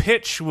 and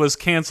Pitch was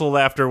canceled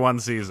after one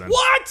season.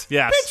 What?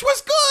 Yes. Pitch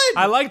was good.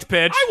 I liked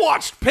Pitch. I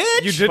watched Pitch.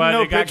 You didn't but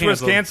know it got pitch was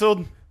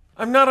canceled?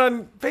 I'm not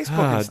on Facebook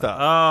and stuff.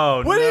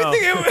 Oh, What do you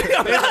think?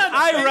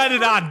 I read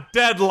it on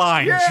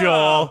Deadline,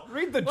 Joel.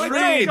 Read the Why don't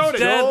trades. you go to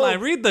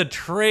Deadline. Read the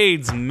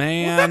trades,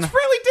 man. That's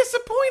really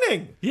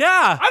disappointing.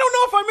 Yeah. I don't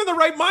know if I'm in the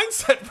right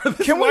mindset for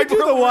this. Can we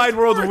do the wide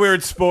world of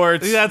weird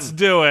sports? Let's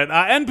do it.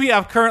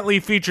 NPF currently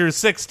features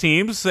 6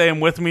 teams. Say them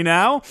with me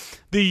now.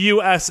 The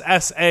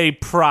USSA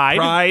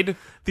Pride.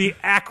 The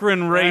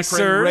Akron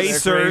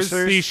Racers.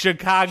 The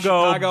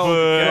Chicago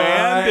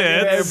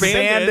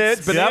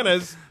Bandits.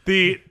 Bananas.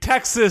 The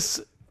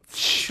Texas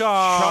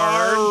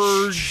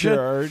Charge.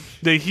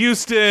 The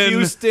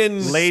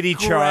Houston Lady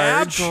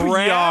Charge.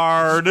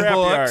 Scrapyard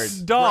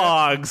Scrapyard.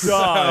 Dogs.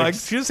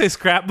 Did you say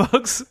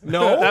scrapbooks?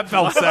 No. That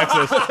felt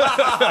sexist.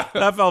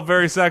 That felt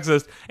very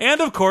sexist.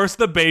 And of course,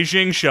 the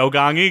Beijing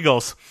Shogang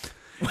Eagles.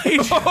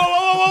 Wait,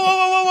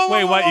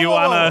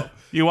 what?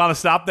 You wanna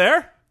stop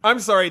there? I'm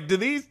sorry. Do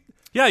these?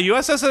 Yeah,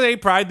 USSA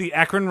Pride, the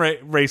Akron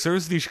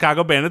Racers, the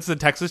Chicago Bandits, the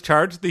Texas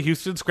Charge, the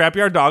Houston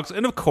Scrapyard Dogs,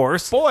 and of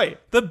course, Boy,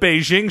 the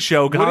Beijing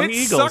Shogang would it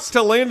Eagles. suck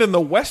to land in the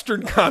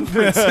Western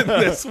Conference in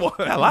this one?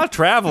 A lot of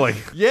traveling.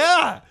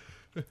 Yeah.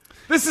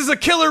 This is a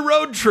killer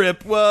road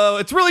trip. Well,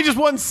 it's really just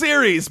one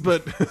series,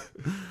 but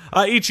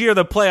Each year,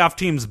 the playoff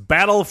teams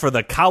battle for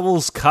the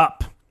Cowles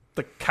Cup.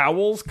 the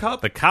Cowles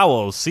Cup, The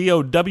Cowles,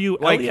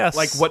 C-O-W-L-E-S.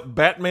 like what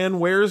Batman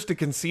wears to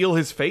conceal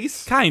his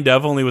face. Kind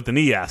of, only with an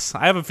E-S.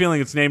 I have a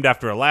feeling it's named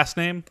after a last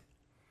name.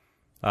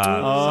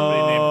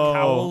 Somebody named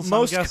Cowles, I'm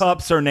Most guessing.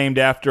 cups are named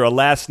after a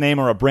last name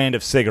or a brand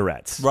of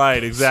cigarettes.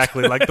 Right,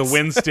 exactly. Like the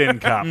Winston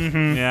Cup.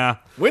 Yeah.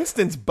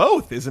 Winston's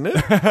both, isn't it?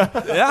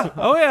 Yeah.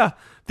 Oh, yeah.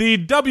 The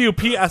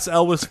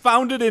WPSL was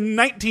founded in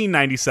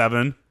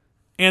 1997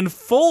 and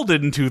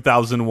folded in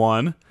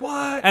 2001.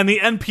 What? And the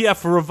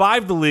NPF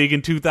revived the league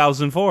in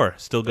 2004.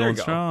 Still There going you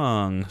go.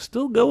 strong.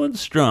 Still going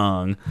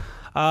strong.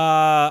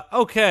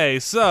 Okay,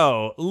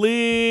 so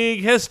league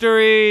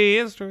history.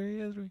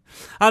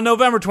 On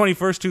November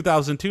 21st,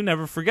 2002,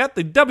 never forget,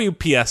 the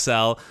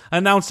WPSL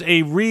announced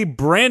a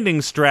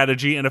rebranding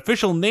strategy and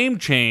official name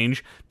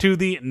change to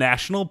the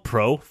National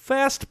Pro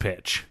Fast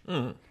Pitch.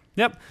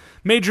 Yep.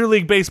 Major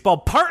League Baseball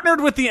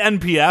partnered with the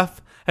NPF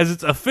as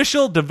its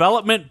official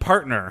development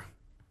partner.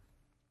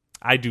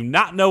 I do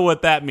not know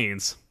what that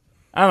means.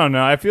 I don't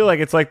know. I feel like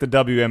it's like the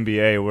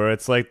WNBA, where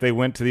it's like they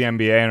went to the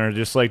NBA and are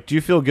just like, do you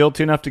feel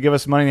guilty enough to give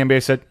us money? And the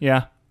NBA said,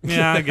 yeah.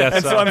 Yeah, I guess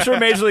And so I'm sure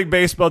Major League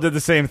Baseball did the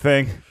same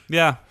thing.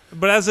 Yeah.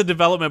 But as a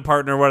development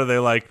partner, what are they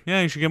like?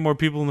 Yeah, you should get more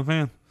people in the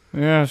fan.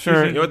 Yeah,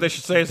 sure. You know what they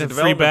should say as a The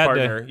free development bat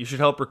partner? You should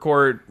help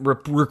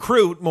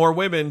recruit more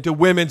women to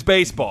women's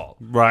baseball.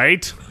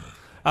 Right?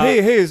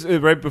 Hey,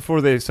 right before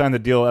they signed the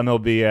deal,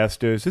 MLB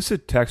asked, is this a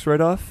tax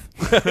write-off?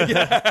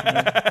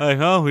 Like,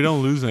 oh, we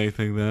don't lose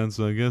anything then,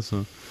 so I guess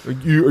so. Are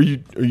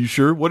you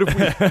sure? What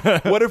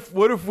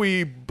if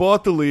we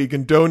bought the league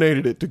and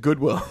donated it to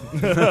Goodwill?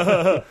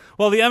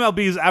 Well, the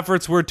MLB's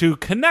efforts were to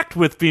connect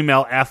with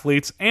female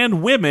athletes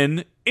and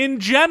women in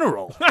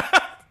general.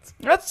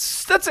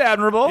 That's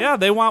admirable. Yeah,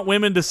 they want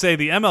women to say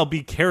the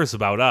MLB cares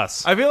about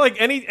us. I feel like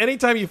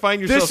anytime you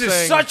find yourself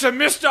saying, a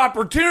missed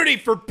opportunity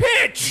for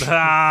pitch. Would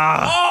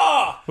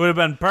have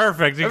been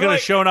perfect. You I could feel have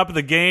like shown up at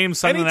the game,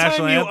 sung the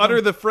national anytime you anthem. utter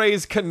the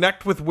phrase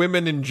 "connect with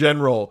women in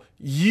general,"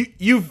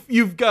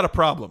 you've got a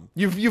problem.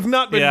 You've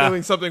not been Yeah.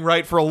 doing something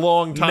right for a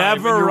long time.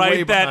 and Never you're way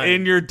write that behind.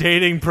 in your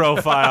dating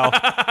profile.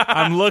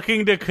 I'm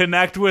looking to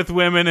connect with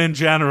women in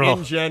general.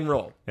 in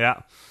general.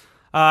 Yeah.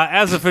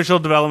 As official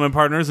development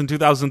partners in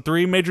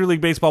 2003, Major League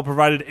Baseball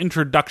provided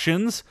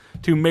introductions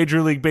to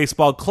Major League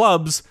Baseball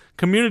clubs,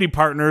 community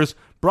partners,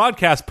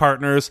 broadcast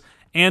partners,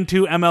 and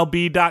to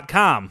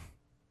MLB.com.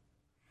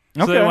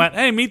 So they went,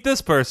 hey, meet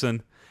this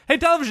person. Hey,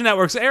 television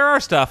networks, air our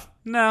stuff.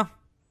 No.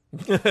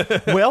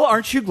 Well,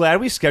 aren't you glad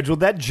we scheduled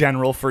that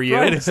general for you?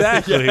 Right,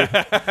 exactly.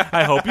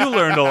 I hope you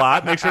learned a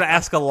lot. Make sure to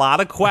ask a lot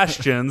of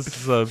questions.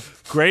 It's a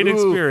great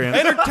experience.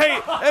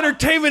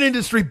 Entertainment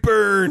industry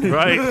burn.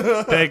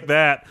 Right. Take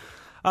that.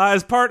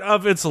 As part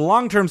of its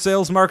long-term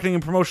sales, marketing,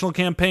 and promotional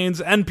campaigns,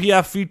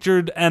 NPF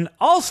featured an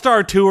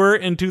all-star tour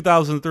in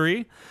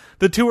 2003.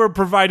 The tour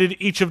provided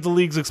each of the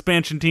league's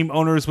expansion team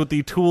owners with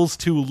the tools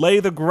to lay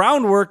the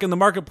groundwork in the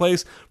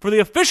marketplace for the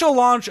official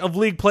launch of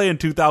league play in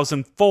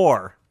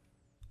 2004.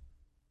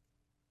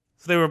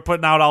 So they were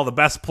putting out all the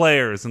best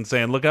players and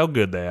saying, look how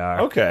good they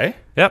are. Okay.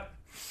 Yep.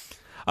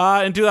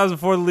 In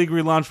 2004, the league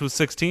relaunched with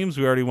 6 teams.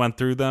 We already went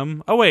through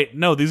them. Oh, wait.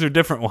 No, these are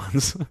different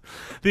ones.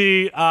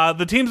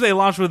 The teams they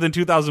launched with in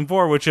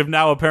 2004, which have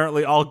now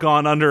apparently all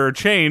gone under or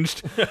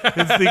changed,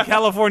 is the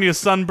California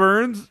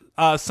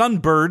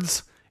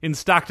Sunbirds in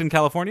Stockton,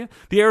 California,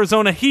 the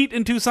Arizona Heat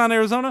in Tucson,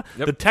 Arizona,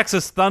 the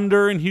Texas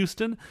Thunder in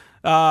Houston,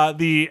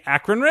 the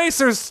Akron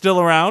Racers still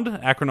around,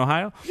 Akron,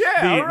 Ohio,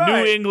 Yeah, the all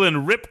right. New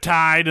England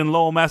Riptide in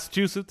Lowell,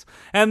 Massachusetts,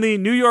 and the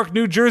New York,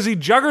 New Jersey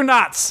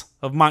Juggernauts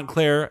of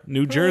Montclair,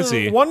 New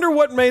Jersey. Wonder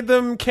what made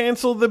them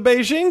cancel the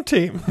Beijing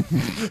team.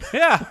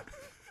 Yeah.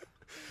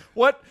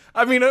 What?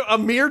 I mean, a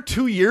mere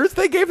 2 years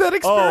they gave that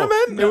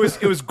experiment? It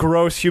was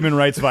gross human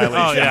rights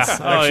violations. Oh, yeah.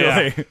 Oh, yeah.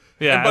 Actually.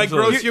 Yeah, And by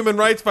absolutely. gross human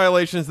rights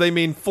violations, they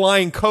mean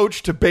flying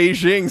coach to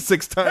Beijing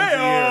 6 times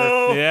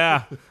a year.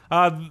 Yeah.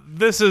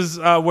 This is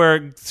where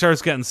it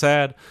starts getting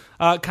sad.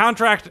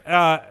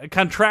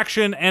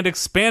 Contraction and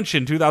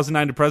expansion,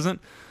 2009 to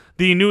present.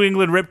 The New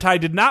England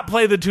Riptide did not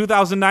play the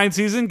 2009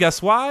 season.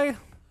 Guess why?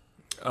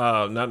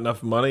 Not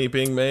enough money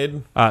being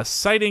made.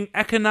 Citing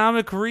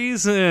economic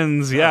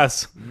reasons.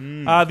 Yes.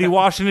 The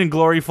Washington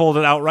Glory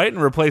folded outright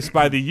and replaced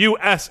by the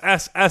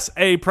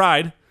USSSA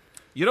Pride.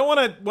 You don't want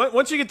to.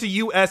 Once you get to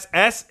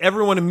USS,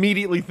 everyone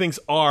immediately thinks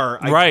R.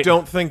 I Right.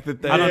 don't think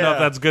that. I don't know if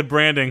that's good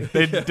branding.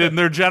 They did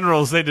their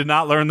generals. They did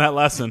not learn that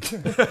lesson.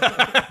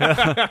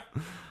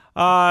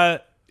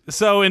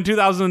 So in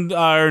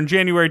in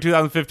January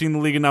 2015, the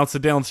league announced the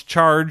Dallas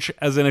Charge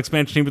as an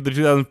expansion team for the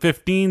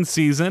 2015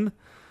 season.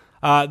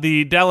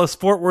 The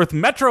Dallas-Fort Worth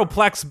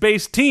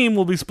Metroplex-based team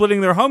will be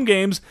splitting their home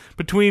games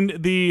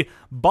between the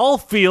ball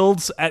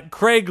fields at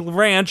Craig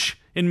Ranch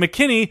in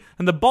McKinney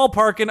and the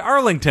ballpark in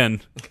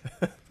Arlington.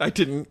 I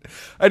didn't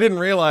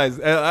realize.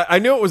 I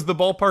knew it was the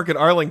ballpark at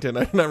Arlington.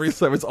 I did not realize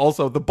it was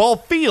also the ball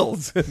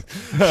fields.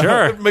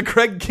 Sure.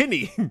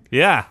 McCraig-Kinney.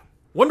 Yeah.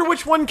 Wonder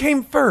which one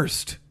came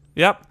first.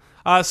 Yep.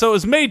 So it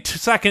was May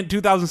 2nd,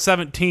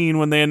 2017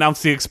 when they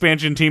announced the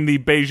expansion team, the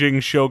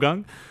Beijing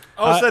Shogun.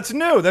 Oh, so that's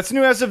new. That's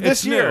new as of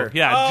this It's new. year.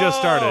 Yeah, it just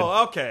started.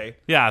 Oh, okay.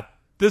 Yeah.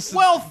 This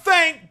Well,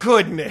 thank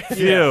goodness.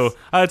 Yes.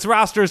 Its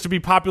roster is to be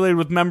populated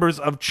with members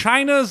of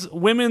China's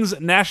women's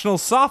national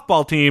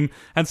softball team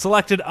and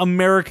selected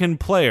American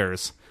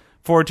players.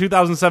 For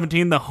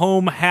 2017, the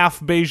home half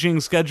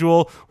Beijing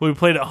schedule will be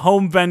played at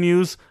home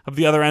venues of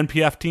the other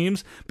NPF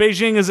teams.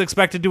 Beijing is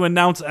expected to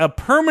announce a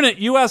permanent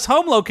U.S.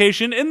 home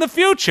location in the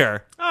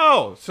future.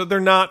 Oh, so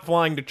they're not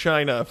flying to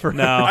China for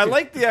No. I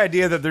like the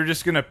idea that they're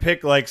just going to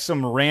pick like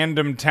some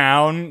random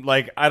town,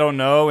 like, I don't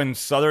know, in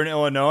southern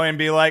Illinois and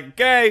be like,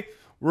 okay,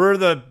 we're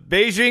the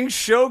Beijing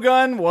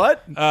Shogun,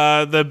 what?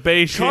 The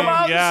Beijing, Come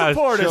out and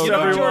support us, You know,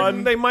 everyone.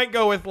 Jordan, they might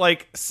go with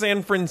like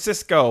San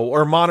Francisco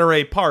or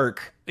Monterey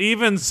Park.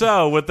 Even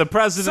so, with the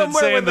president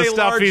Somewhere saying with the a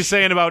stuff large- he's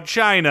saying about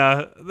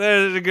China,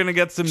 they're going to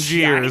get some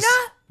jeers.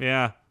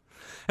 Yeah.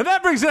 And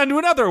that brings on to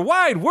another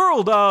wide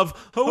world of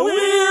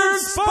weird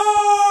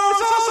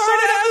sports.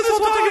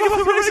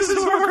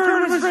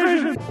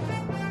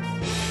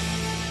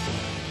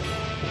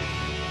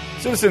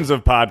 Citizens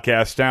of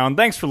Podcast Town,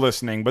 thanks for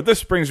listening, but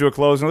this brings to a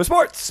close on the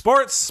Sports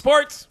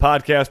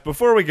podcast.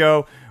 Before we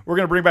go, we're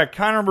going to bring back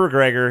Conor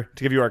McGregor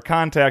to give you our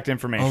contact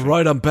information. All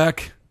right, I'm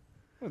back.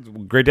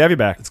 Great to have you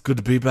back. It's good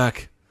to be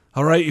back.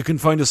 All right, you can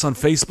find us on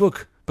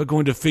Facebook by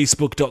going to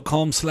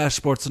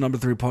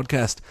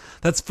facebook.com/sports3podcast.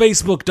 That's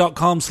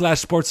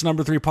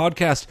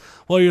facebook.com/sports3podcast.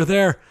 While you're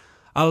there,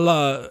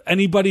 I'll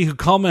anybody who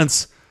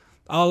comments,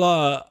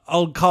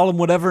 I'll call them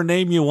whatever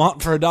name you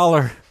want for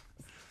 $1.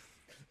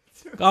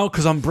 Oh,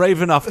 because I'm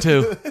brave enough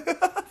to.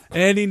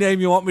 Any name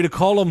you want me to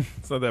call them.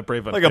 It's not that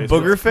brave on Like a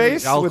Facebook. booger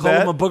face? I'll with call that?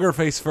 them a booger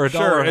face for $1.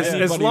 Sure, as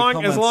Anybody who long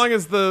comments.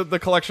 as the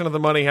collection of the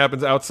money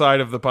happens outside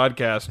of the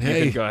podcast, you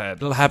Hey, can go ahead.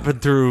 it'll happen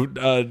through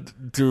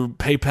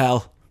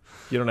PayPal.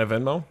 You don't have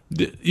Venmo?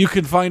 You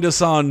can find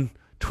us on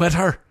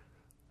Twitter.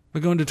 We're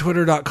going to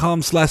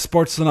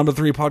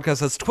twitter.com/sports3podcast.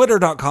 That's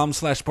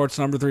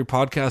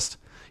twitter.com/sports3podcast.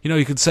 You know,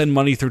 you can send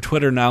money through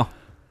Twitter now.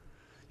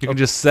 You can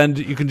just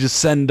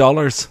send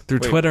dollars through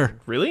Wait, Twitter.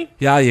 Really?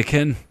 Yeah, you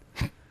can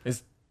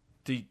Is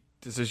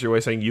this your way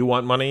of saying you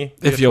want money?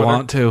 if via you Twitter?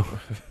 want to.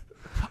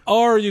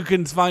 Or you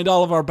can find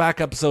all of our back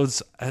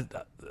episodes at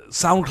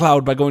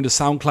SoundCloud by going to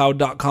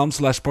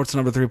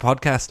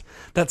soundcloud.com/sports3podcast.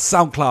 That's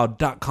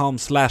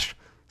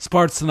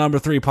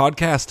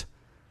soundcloud.com/sports3podcast.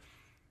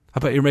 I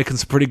bet you're making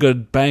some pretty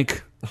good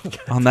bank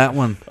on that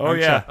one. Oh,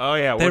 yeah. Oh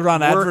yeah. They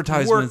run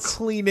advertisements. We're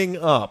cleaning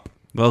up.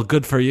 Well,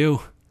 good for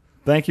you.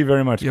 Thank you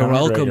very much. You're Conor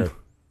welcome. McGregor.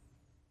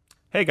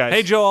 Hey guys.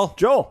 Hey, Joel.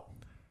 Joel.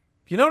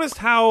 You noticed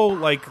how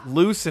like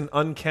loose and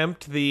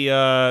unkempt the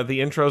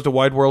intros to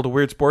Wide World of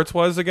Weird Sports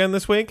was again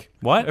this week?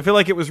 What? I feel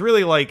like it was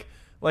really like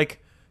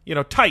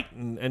tight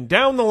and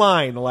down the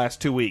line the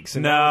last 2 weeks.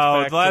 And now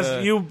No, it's the back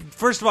last to-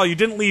 first of all, you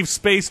didn't leave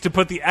space to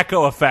put the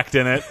echo effect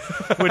in it,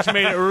 which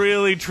made it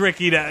really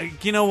tricky to.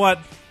 You know what?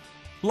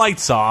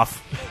 Lights off.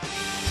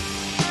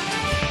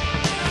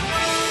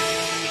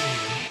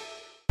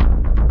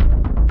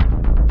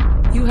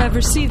 You have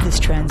received this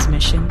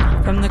transmission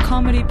from the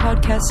Comedy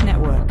Podcast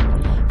Network.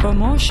 For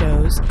more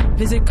shows,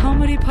 visit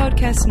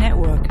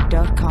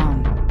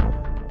comedypodcastnetwork.com.